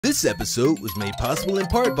This episode was made possible in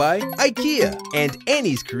part by IKEA and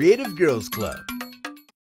Annie's Creative Girls Club.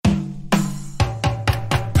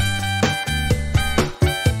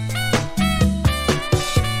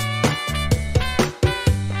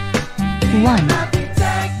 One,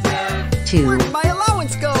 two, Where'd my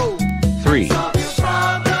allowance go? 3, How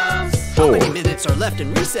 4, many minutes are left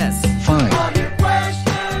in recess? 5,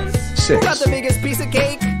 Who got the 6, biggest piece of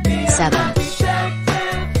cake? 7,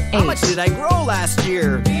 How much 8, did I grow last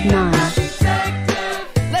year? 9,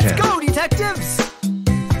 Let's 10. go, detectives!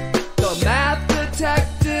 The math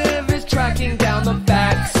detective is tracking down the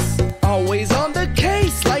facts. Always on the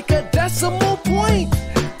case like a decimal point.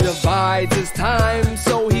 Divides his time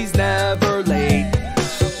so he's never late.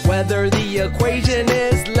 Whether the equation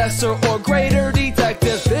is lesser or greater,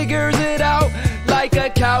 detective figures it out like a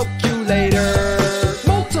calculator.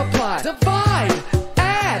 Multiply, divide,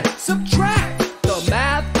 add, subtract. The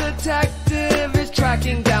math detective is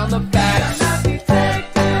tracking down the facts.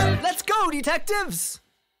 Let's go, detectives!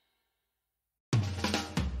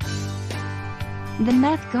 the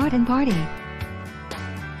math garden party.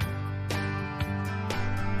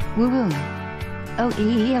 Woo-woo. Oh,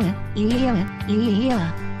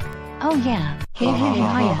 Oh yeah.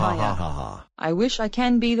 I wish I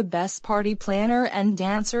can be the best party planner and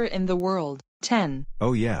dancer in the world. 10.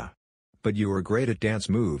 Oh yeah. But you are great at dance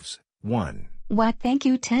moves. 1. What, thank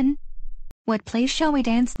you, 10? What place shall we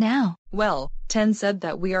dance now? Well, 10 said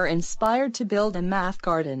that we are inspired to build a math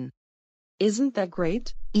garden. Isn't that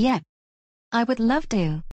great? Yep. I would love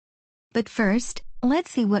to. But first,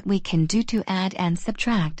 let's see what we can do to add and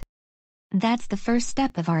subtract. That's the first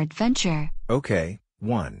step of our adventure. Okay,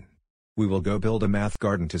 1. We will go build a math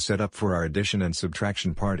garden to set up for our addition and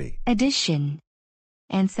subtraction party. Addition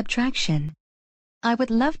and subtraction. I would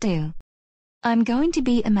love to. I'm going to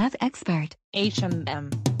be a math expert.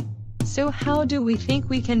 HMM. So how do we think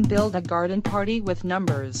we can build a garden party with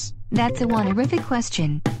numbers? That's a wonderful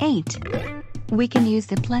question. 8. We can use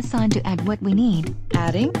the plus sign to add what we need.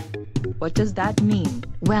 Adding? What does that mean?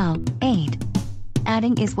 Well, 8.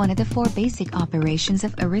 Adding is one of the 4 basic operations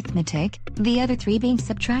of arithmetic, the other 3 being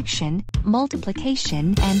subtraction,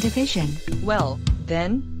 multiplication, and division. Well,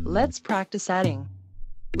 then, let's practice adding.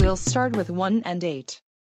 We'll start with 1 and 8.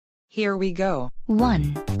 Here we go.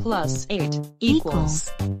 1 Plus 8 equals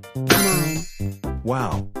 9.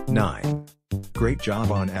 Wow, 9. Great job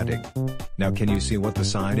on adding. Now can you see what the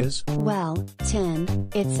sign is? Well,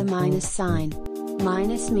 10, it's a minus sign.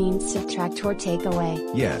 Minus means subtract or take away.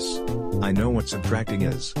 Yes. I know what subtracting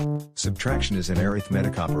is. Subtraction is an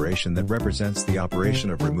arithmetic operation that represents the operation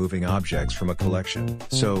of removing objects from a collection.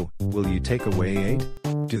 So, will you take away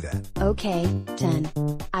 8? Do that. Okay, 10.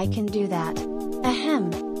 I can do that.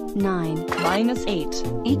 Ahem. 9. minus 8.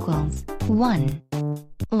 Equals 1.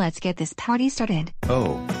 Let's get this party started.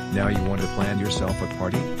 Oh, now you want to plan yourself a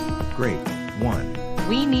party? Great. 1.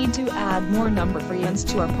 We need to add more Numberfriends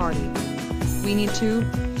to our party. We need 2,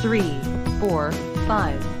 3, 4,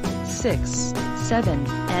 5, 6, 7,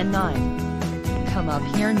 and 9. Come up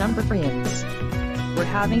here, Numberfriends. We're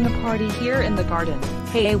having a party here in the garden.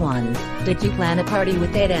 Hey A1, did you plan a party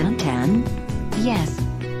with 8 and 10? Yes.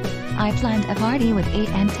 I planned a party with 8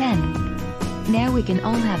 and 10. Now we can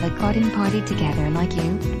all have a garden party together like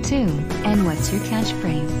you, too. And what's your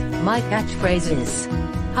catchphrase? My catchphrase is,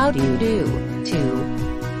 how do you do, too?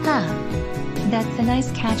 That's a nice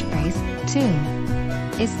catchphrase,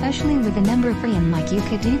 too. Especially with a Numberfriend like you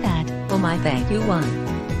could do that. Oh my thank you 1.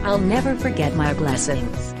 I'll never forget my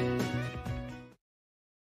blessings.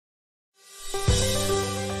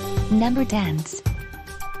 Number dance.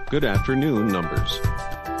 Good afternoon, numbers.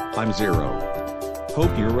 I'm 0.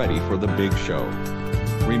 Hope you're ready for the big show.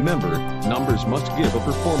 Remember, numbers must give a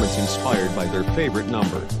performance inspired by their favorite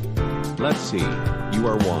number. Let's see, you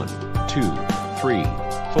are 1, 2, 3,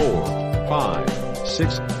 4, 5,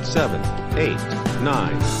 6, 7, 8,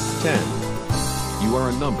 9, 10. You are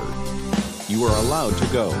a number. You are allowed to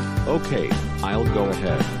go. Okay, I'll go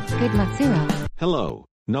ahead. Good luck, 0. Hello,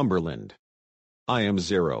 Numberland. I am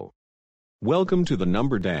 0. Welcome to the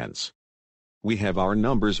number dance. We have our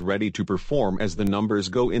numbers ready to perform as the numbers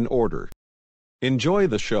go in order. Enjoy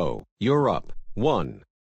the show. You're up. 1.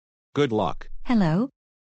 Good luck. Hello.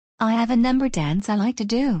 I have a number dance I like to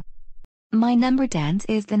do. My number dance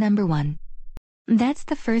is the number 1. That's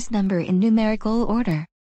the first number in numerical order.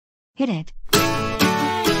 Hit it.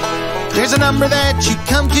 There's a number that you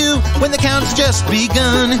come to when the count's just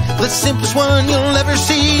begun. The simplest one you'll ever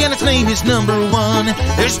see, and its name is number 1.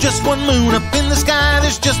 There's just one moon up in the sky,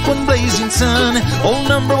 there's just one blazing sun. Old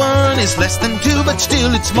number 1 is less than 2, but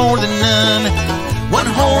still it's more than none. One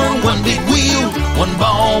horn, one big wheel, one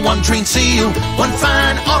ball, one train seal, one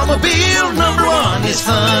fine automobile. Number one is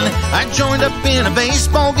fun. I joined up in a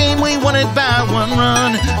baseball game, we won it by one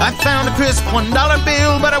run. I found a crisp $1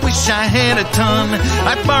 bill, but I wish I had a ton.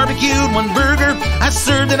 I barbecued one burger, I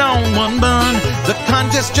served it on one bun. The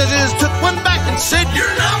contest judges took one back and said,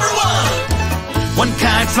 "You're number one." One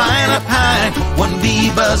kite flying up high, one bee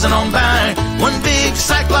buzzing on by, one big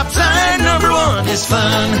cyclops eye. Number one is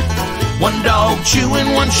fun. One dog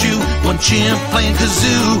chewing one shoe, one chimp playing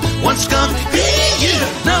kazoo, one skunk being you.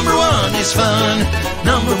 Number one is fun.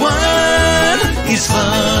 Number one is fun.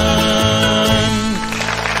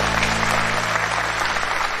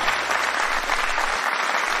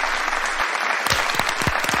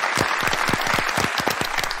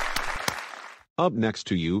 Up next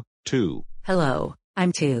to you, 2. Hello,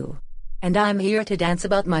 I'm 2. And I'm here to dance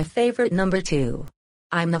about my favorite number 2.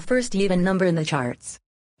 I'm the first even number in the charts.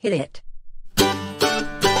 Hit it.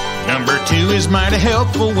 Number 2 is mighty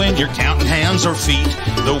helpful when you're counting hands or feet.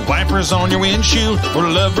 The wipers on your windshield or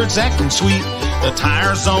lovebirds acting sweet. The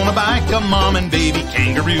tires on a bike, a mom and baby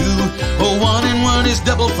kangaroo. Oh, 1 and 1 is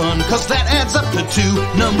double fun, 'cause that adds up to 2.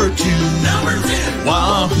 Number 2. Number 2.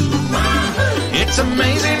 Wahoo. It's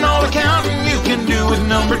amazing all the counting you can do with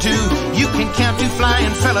number 2. You can count 2 flying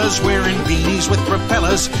fellas wearing beanies with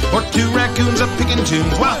propellers, or 2 raccoons up picking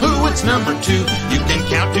tunes. Wahoo, it's number 2. You can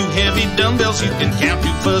count 2 heavy dumbbells, you can count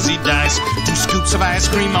 2 fuzzy dice, 2 scoops of ice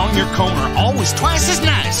cream on your corner, always twice as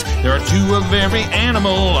nice. There are 2 of every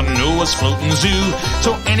animal on Noah's floating zoo.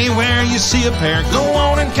 So anywhere you see a pair, go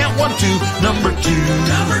on and count 1, 2. Number 2.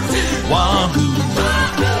 Number 2. Wahoo.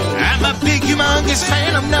 I'm a big humongous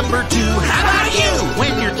fan of number 2. How about you?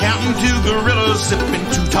 When you're counting 2 gorillas, sipping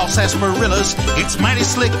 2 tall sarsaparillas, it's mighty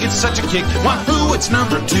slick, it's such a kick. Wahoo, it's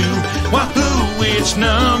number 2. Wahoo, it's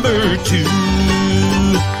number 2.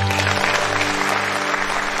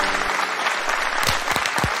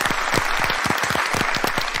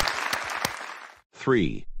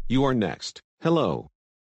 3. You are next. Hello.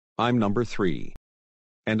 I'm number 3.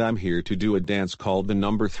 And I'm here to do a dance called the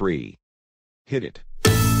number 3. Hit it.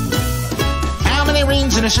 How many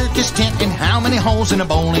rings in a circus tent and how many holes in a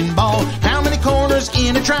bowling ball? How many corners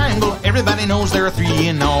in a triangle? Everybody knows there are 3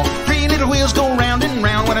 in all. 3 little wheels go round and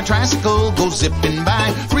round when a tricycle goes zipping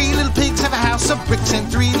by. 3 little pigs have a house of bricks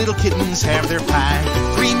and 3 little kittens have their pie.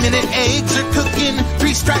 3-minute eggs are cooking,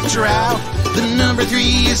 3 strikes are out. The number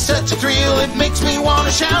 3 is such a thrill, it makes me want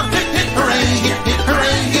to shout. Hip, hip, hooray, hip, hip,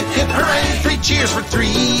 hooray, hip, hip, hooray. 3 cheers for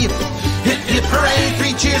 3. Hip, hip, hooray,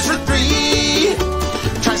 3 cheers for 3.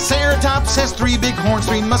 Triceratops has 3 big horns,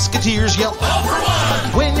 3 musketeers yell, all for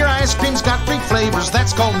one. When your ice cream's got 3 flavors,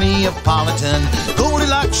 that's called Neapolitan.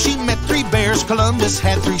 Goldilocks, she met 3 bears. Columbus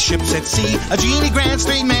had 3 ships at sea. A genie grants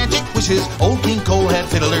 3 magic wishes. Old King Cole had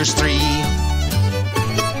fiddlers 3.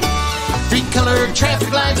 3-colored traffic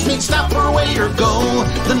lights mean stop or wait or go.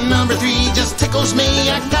 The number 3 just tickles me.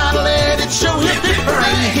 I gotta let it show. Hip, hip,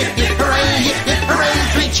 hooray, hip, hip, hooray, hip, hip, hooray.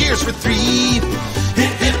 3 cheers for 3.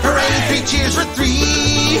 Hip, hip, hooray, 3 cheers for 3.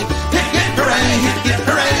 Hip, hip, hooray, hip, hip,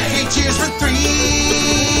 hooray, 3 cheers for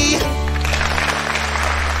 3.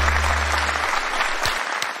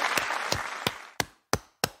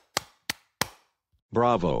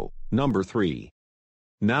 Bravo, number 3.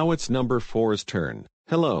 Now it's number 4's turn.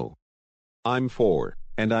 Hello. I'm 4,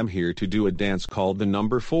 and I'm here to do a dance called the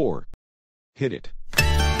number 4. Hit it.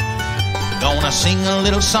 Gonna sing a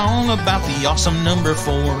little song about the awesome number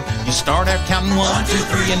 4. You start out counting 1, 2,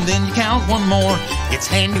 3, and then you count 1 more. It's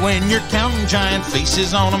handy when you're counting giant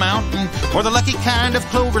faces on a mountain, or the lucky kind of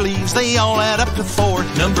clover leaves, they all add up to 4.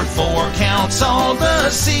 Number 4 counts all the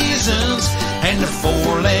seasons, and the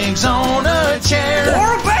 4 legs on a chair.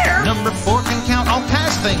 Or a bear. Number 4 can count all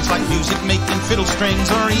kinds of things, like music making fiddle strings,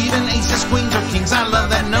 or even aces, queens, or kings. I love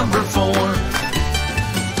that number 4.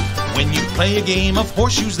 When you play a game of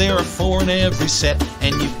horseshoes, there are 4 in every set,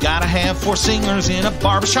 and you've gotta have 4 singers in a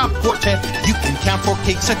barbershop quartet. You can count 4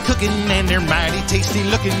 cakes a-cooking, and they're mighty tasty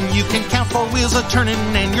looking. You can count 4 wheels a-turning,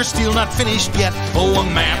 and you're still not finished yet. Oh, a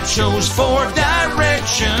map shows 4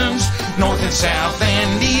 directions, north and south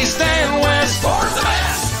and east and west. 4's the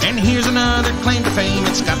best! And here's another claim to fame.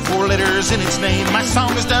 It's got 4 letters in its name. My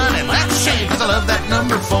song is done, and that's a shame, 'cause I love that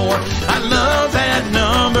number 4. I love that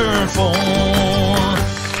number 4.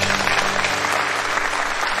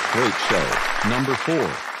 Great show. Number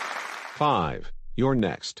 4. 5. You're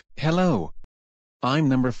next. Hello. I'm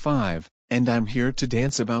number 5, and I'm here to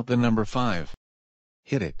dance about the number 5.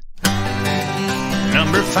 Hit it.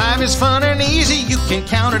 Number 5 is fun and easy, you can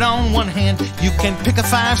count it on one hand. You can pick a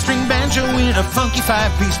 5-string banjo in a funky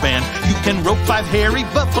 5-piece band. You can rope 5 hairy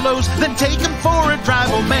buffaloes, then take them for a drive.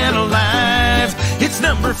 Oh man alive, it's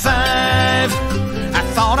number 5. I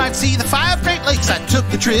thought I'd see the 5 Great Lakes. I took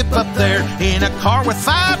a trip up there in a car with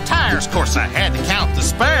 5 tires. Of course I had to count the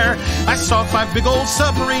spare. I saw 5 big old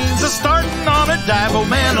submarines a-starting on a dive. Oh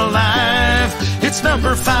man alive, it's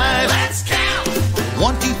number 5. Let's count!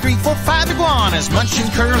 1, 2, 3, 4, 5 iguanas munching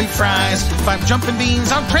curly fries. 5 jumping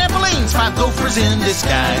beans on trampolines. 5 gophers in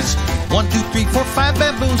disguise. 1, 2, 3, 4, 5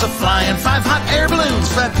 baboons a-flying. 5 hot air balloons.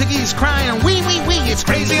 5 piggies crying. Wee, wee, wee. It's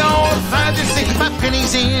crazy. All the 5s are singing. 5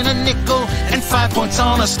 pennies in a nickel and 5 points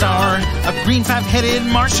on a star. A green 5-headed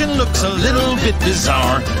Martian looks a little bit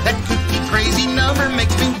bizarre. That kooky crazy number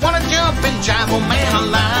makes me want to jump and jive. Oh man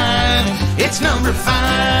alive, it's number 5.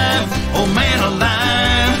 Oh man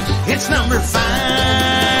alive, it's number 5.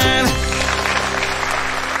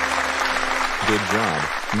 Good job,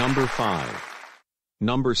 number 5.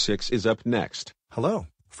 Number 6 is up next. Hello,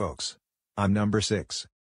 folks. I'm number 6.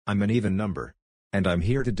 I'm an even number. And I'm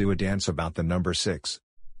here to do a dance about the number 6.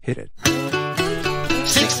 Hit it.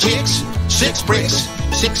 6 chicks, 6 bricks,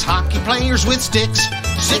 6 hockey players with sticks,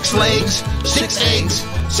 6 legs, 6 eggs,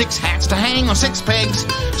 6 hats to hang on 6 pegs,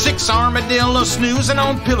 6 armadillos snoozing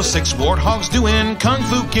on pillows, 6 warthogs doing kung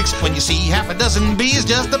fu kicks. When you see half a dozen bees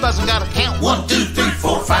just a buzzing, gotta count 1, 2, 3,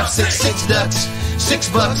 4, 5, 6, 6 ducks, 6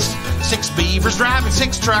 bucks, 6 beavers driving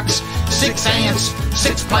 6 trucks, 6 ants,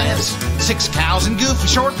 6 plants, 6 cows in goofy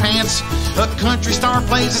short pants. A country star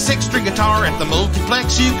plays a 6-string guitar at the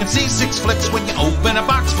multiplex. You can see 6 flips when you open a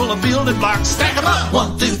box full of building blocks. Stack 'em up!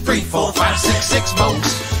 1, 2, 3, 4, 5, 6, 6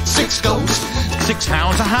 boats, 6 goats, 6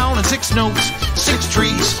 hounds a howling 6 notes, 6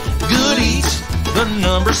 trees, good eats. The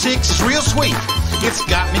number 6 is real sweet. It's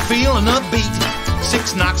got me feeling upbeat.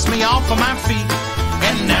 6 knocks me off of my feet.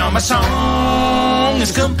 And now my song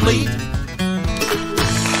is complete.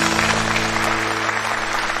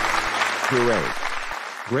 Hooray.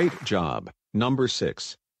 Great job, number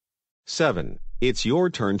 6. 7, it's your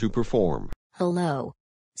turn to perform. Hello.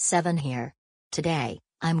 7 here. Today,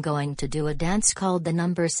 I'm going to do a dance called the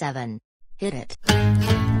number 7. Hit it.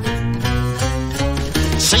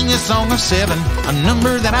 Sing a song of 7, a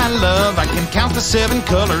number that I love. I can count the 7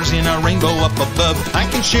 colors in a rainbow up above. I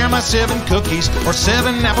can share my 7 cookies or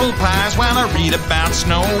 7 apple pies while I read about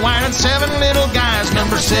Snow White and 7 little guys.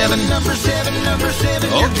 Number 7, number 7, number 7.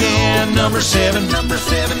 Oh yeah, number 7, number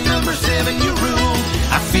 7, number 7. You rule.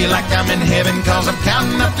 I feel like I'm in heaven 'cause I'm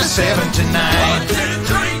counting up to 7 tonight. 1, 2,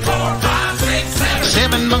 3, 4, 5, 6, 7.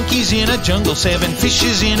 7 monkeys in a jungle, 7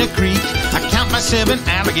 fishes in a creek. I count my 7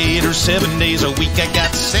 alligators 7 days a week. I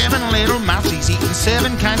got 7 little mousies eating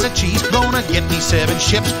 7 kinds of cheese. Gonna get me 7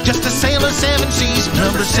 ships just to sail the 7 seas.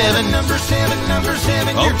 Number 7, number 7, number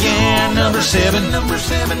 7. Oh yeah, number 7, number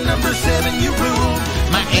 7, number 7. You rule.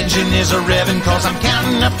 My engine is a revving 'cause I'm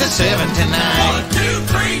counting up to 7 tonight. 1, 2,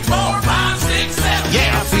 3, 4, 5, 6, 7.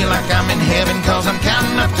 Yeah, I feel like I'm in heaven 'cause I'm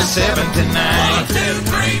counting up to 7 tonight. 1, 2,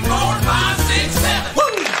 3, 4, 5, 6, 7.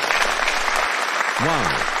 Woo!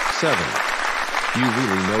 Wow, 7. You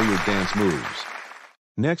really know your dance moves.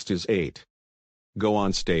 Next is 8. Go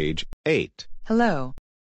on stage, 8. Hello.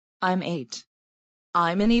 I'm 8.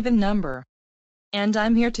 I'm an even number. And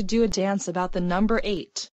I'm here to do a dance about the number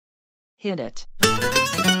 8. Hit it.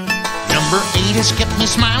 Number 8 has kept me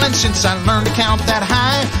smiling since I learned to count that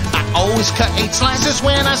high. I always cut 8 slices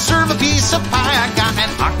when I serve a piece of pie. I got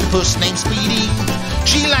an octopus named Speedy.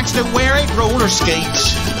 She likes to wear 8 roller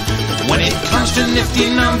skates. When it comes to nifty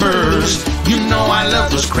numbers, you know I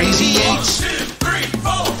love those crazy 8s. 1, 2, 3,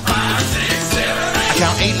 4, 5, 6, 7, 8. I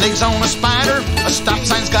count 8 legs on a spider. A stop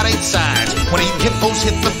sign's got 8 sides. When 8 hippos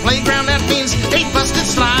hit the playground, that means 8 busted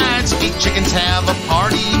slides. 8 chickens have a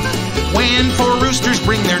party when 4 roosters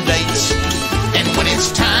bring their dates. And when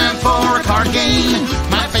it's time for a card game,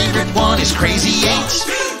 my favorite one is Crazy 8s. 1,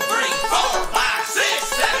 2, 3, 4, 5, 6,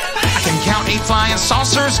 7, 8. I can count 8 flying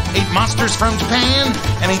saucers, 8 monsters from Japan,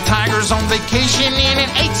 and 8 tigers on vacation in an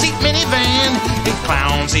 8-seat minivan. 8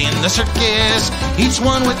 clowns in the circus, each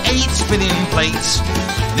one with 8 spinning plates.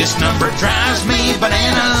 This number drives me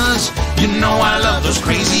bananas. You know I love those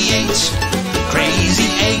Crazy 8s. Crazy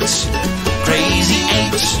 8s. Crazy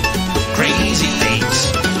 8s. Crazy 8s.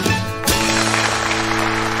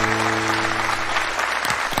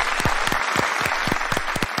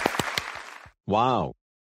 Wow.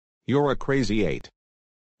 You're a crazy 8.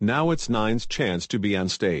 Now it's 9's chance to be on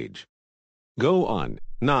stage. Go on,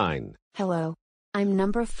 9. Hello. I'm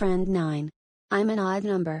Numberfriend 9. I'm an odd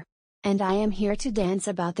number. And I am here to dance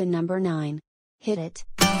about the number 9. Hit it.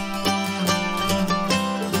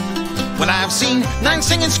 Well, I've seen 9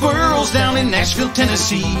 singing squirrels down in Nashville,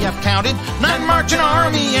 Tennessee. I've counted 9 marching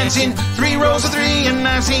army ants in 3 rows of 3, and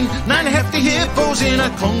I've seen 9 hefty hippos in a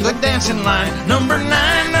conga dancing line. Number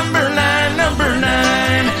 9, number 9, number 9.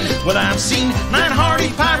 Well, I've seen 9 hardy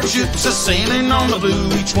pirate ships a-sailing on the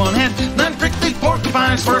blue. Each one had 9 prickly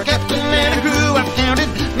porcupines for a captain and a crew. I've counted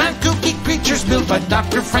 9 kooky creatures built by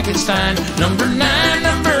Dr. Frankenstein. Number 9,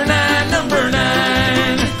 number 9, number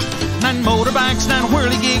 9. 9 motorbikes, 9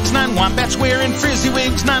 whirligigs, 9 wombats wearing frizzy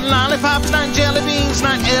wigs, 9 lollipops, 9 jelly beans,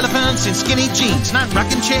 9 elephants in skinny jeans, 9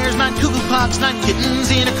 rocking chairs, 9 cuckoo clocks, 9 kittens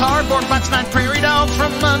in a cardboard box, 9 prairie dogs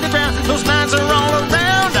from underground. Those 9s are all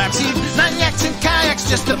around. I've seen 9 yaks in kayaks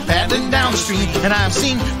just a-paddling down the stream, and I've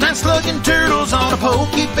seen 9 slugging turtles on a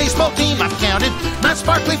pokey baseball team. I've counted 9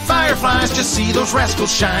 sparkly fireflies, just see those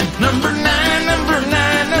rascals shine. Number 9, number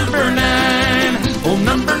 9, number 9. Oh,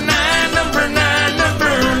 number 9, number 9, number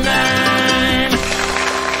 9.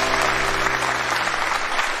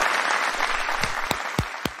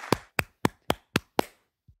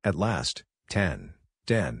 At last, 10,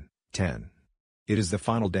 10, 10. It is the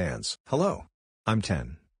final dance. Hello. I'm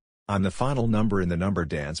 10. I'm the final number in the number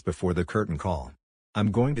dance before the curtain call.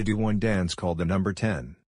 I'm going to do one dance called the number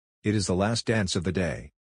 10. It is the last dance of the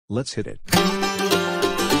day. Let's hit it. Well,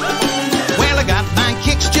 I got 9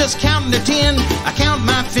 kicks just counting to 10. I count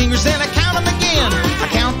my fingers, then I count them again. I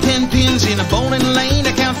count 10 pins in a bowling lane.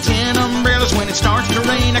 I count 10 umbrellas when it starts to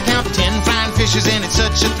rain. I count 10 flying fishes and it's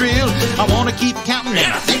such a thrill. I want to keep counting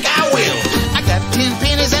and I think I will. I got 10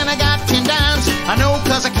 pennies and I got 10 dimes. I know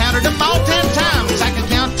cause I counted them all 10 times. I can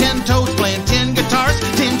count 10 toads playing 10 guitars,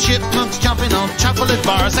 10 chipmunks jumping on chocolate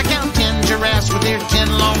bars. I count 10 giraffes with their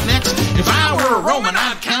 10 long necks. If I were a Roman,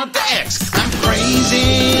 I'd count the X. I'm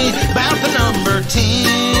crazy about the number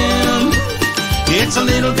 10. It's a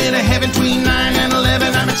little bit of heaven between 9 and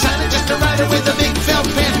 11. I'm excited just to write it with a big felt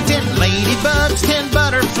pen. 10 ladybugs, 10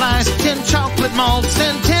 butterflies, 10 chocolate malts,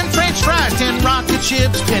 and 10 French fries, 10 rocket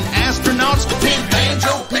ships, 10 astronauts, 10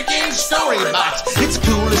 banjo-picking storybooks. It's the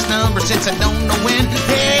coolest number since I don't know when.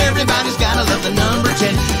 Everybody's gotta love the number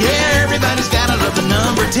 10. Yeah, everybody's gotta love the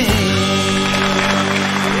number 10.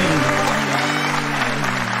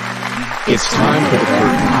 It's time for the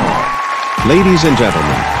curtain call. Ladies and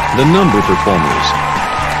gentlemen, the number performers.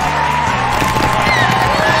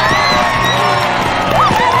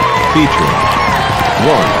 Featuring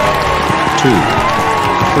 1, 2,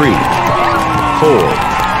 3, 4,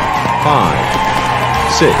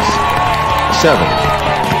 5, 6, 7,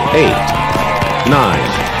 8, 9,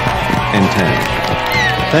 and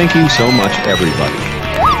 10. Thank you so much, everybody.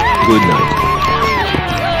 Good night.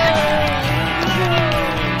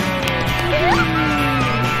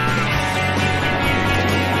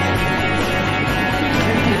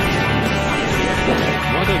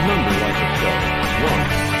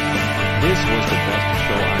 This was the best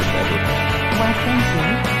show I've ever had. Well, thank you,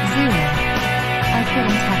 0. I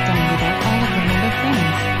couldn't have done without all of the number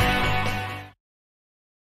friends.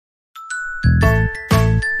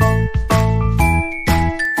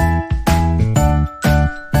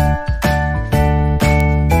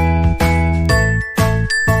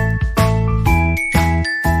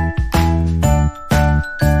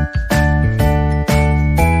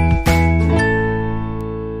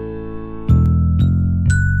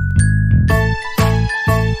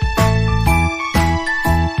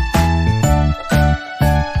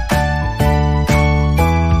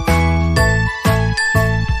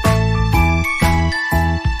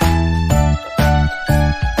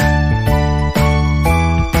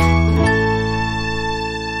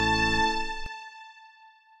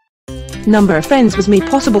 Numberfriends was made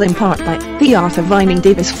possible in part by the Arthur Vining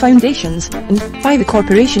Davis Foundations, and by the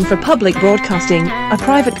Corporation for Public Broadcasting, a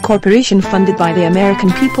private corporation funded by the American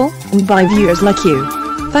people, and by viewers like you.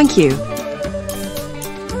 Thank you.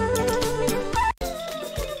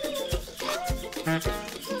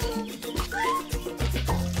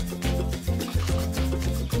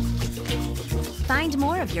 Find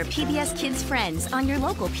more of your PBS Kids friends on your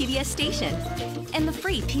local PBS station and the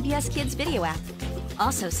free PBS Kids video app.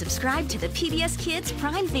 Also subscribe to the PBS Kids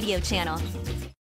Prime Video channel.